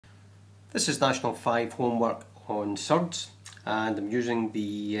This is National 5 homework on Surds, and I'm using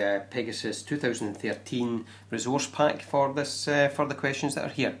the Pegasus 2013 resource pack for this for the questions that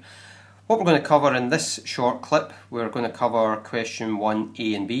are here. What we're going to cover in this short clip, we're going to cover question 1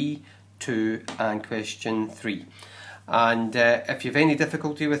 A and B, 2 and question 3. And if you have any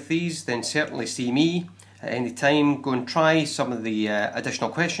difficulty with these, then certainly see me at any time. Go and try some of the additional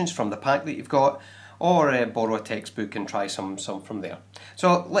questions from the pack that you've got, or borrow a textbook and try some from there.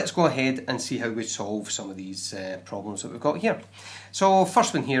 So let's go ahead and see how we solve some of these problems that we've got here. So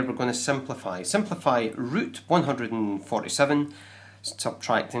first one here, we're going to simplify. Simplify root 147,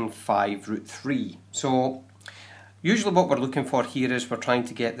 subtracting 5 root 3. So usually what we're looking for here is we're trying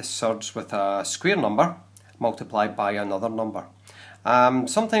to get the surds with a square number multiplied by another number.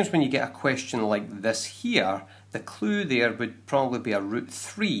 Sometimes when you get a question like this here, the clue there would probably be a root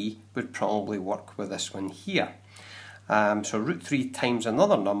 3 would probably work with this one here. So root 3 times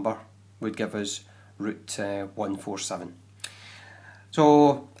another number would give us root 147.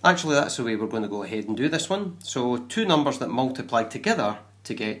 So actually that's the way we're going to go ahead and do this one. So two numbers that multiply together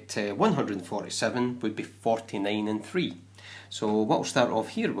to get 147 would be 49 and 3. So what we'll start off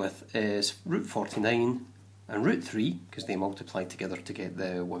here with is root 49 and root 3, because they multiply together to get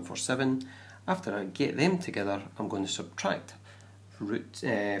the 147. After I get them together, I'm going to subtract 5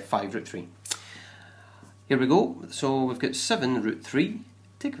 root 3. Here we go. So we've got 7 root 3,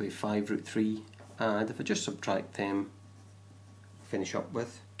 take away 5 root 3, and if I just subtract them, finish up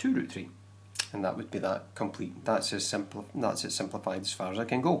with 2 root 3. And that would be that complete. That's it simplified as far as I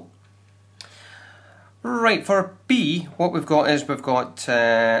can go. Right, for B, what we've got is we've got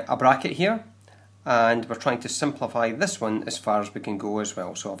a bracket here, and we're trying to simplify this one as far as we can go as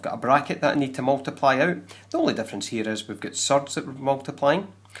well. So I've got a bracket that I need to multiply out. The only difference here is we've got surds that we're multiplying,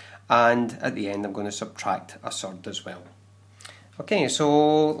 and at the end I'm going to subtract a surd as well. Okay,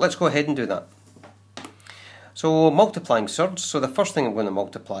 so let's go ahead and do that. So multiplying surds, so the first thing I'm going to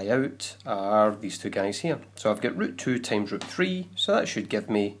multiply out are these two guys here. So I've got root 2 times root 3, so that should give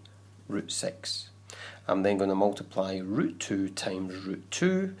me root 6. I'm then going to multiply root 2 times root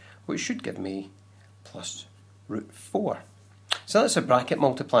 2, which should give me plus root 4. So that's a bracket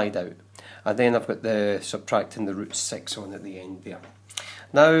multiplied out. And then I've got the subtracting the root 6 on at the end there.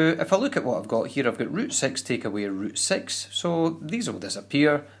 Now, if I look at what I've got here, I've got root 6 take away root 6, so these will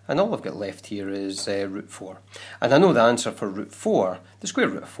disappear, and all I've got left here is root 4. And I know the answer for root 4, the square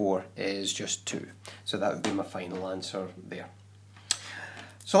root of 4, is just 2. So that would be my final answer there.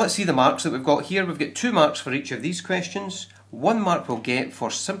 So let's see the marks that we've got here. We've got 2 marks for each of these questions. 1 mark we'll get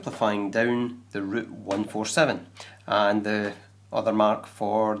for simplifying down the root 147, and the other mark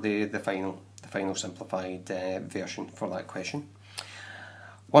for the final simplified version for that question.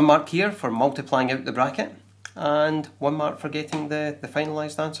 1 mark here for multiplying out the bracket, and 1 mark for getting the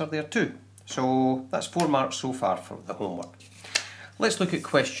finalised answer there too. So that's 4 marks so far for the homework. Let's look at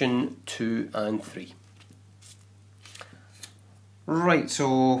question 2 and 3. Right,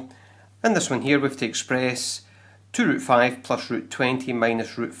 so in this one here we have to express 2 root 5 plus root 20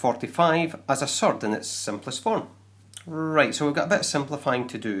 minus root 45 as a surd in its simplest form. Right, so we've got a bit of simplifying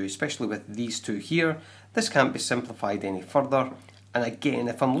to do, especially with these two here. This can't be simplified any further. And again,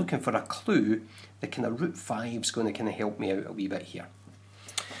 if I'm looking for a clue, the kind of root 5 is going to kind of help me out a wee bit here.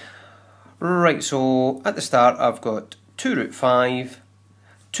 Right, so at the start I've got 2 root 5,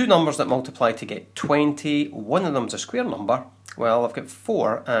 two numbers that multiply to get 20, one of them's a square number. Well, I've got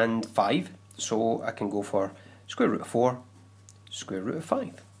 4 and 5, so I can go for square root of 4, square root of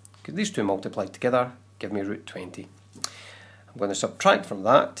 5. Because these two multiply together, give me root 20. I'm going to subtract from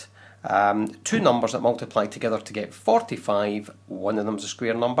that. 2 numbers that multiply together to get 45, one of them is a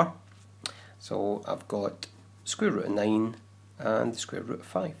square number. So I've got square root of 9 and the square root of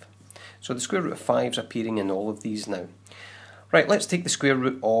 5. So the square root of 5 is appearing in all of these now. Right, let's take the square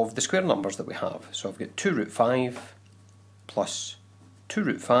root of the square numbers that we have. So I've got 2 root 5 plus 2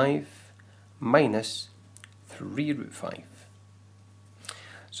 root 5 minus 3 root 5.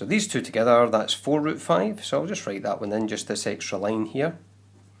 So these two together, that's 4 root 5. So I'll just write that one in, just this extra line here.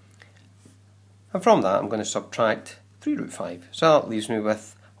 And from that I'm going to subtract 3 root 5. So that leaves me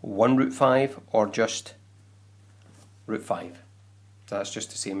with 1 root 5 or just root 5. So that's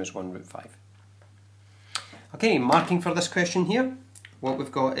just the same as 1 root 5. Okay, marking for this question here. What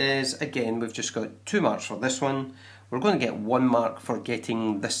we've got is, again, we've just got 2 marks for this one. We're going to get 1 mark for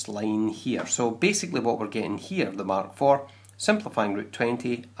getting this line here. So basically what we're getting here, the mark for simplifying root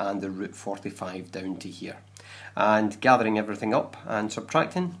 20 and the root 45 down to here. And gathering everything up and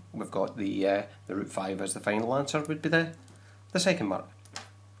subtracting, we've got the root 5 as the final answer would be the second mark.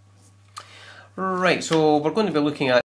 Right, so we're going to be looking at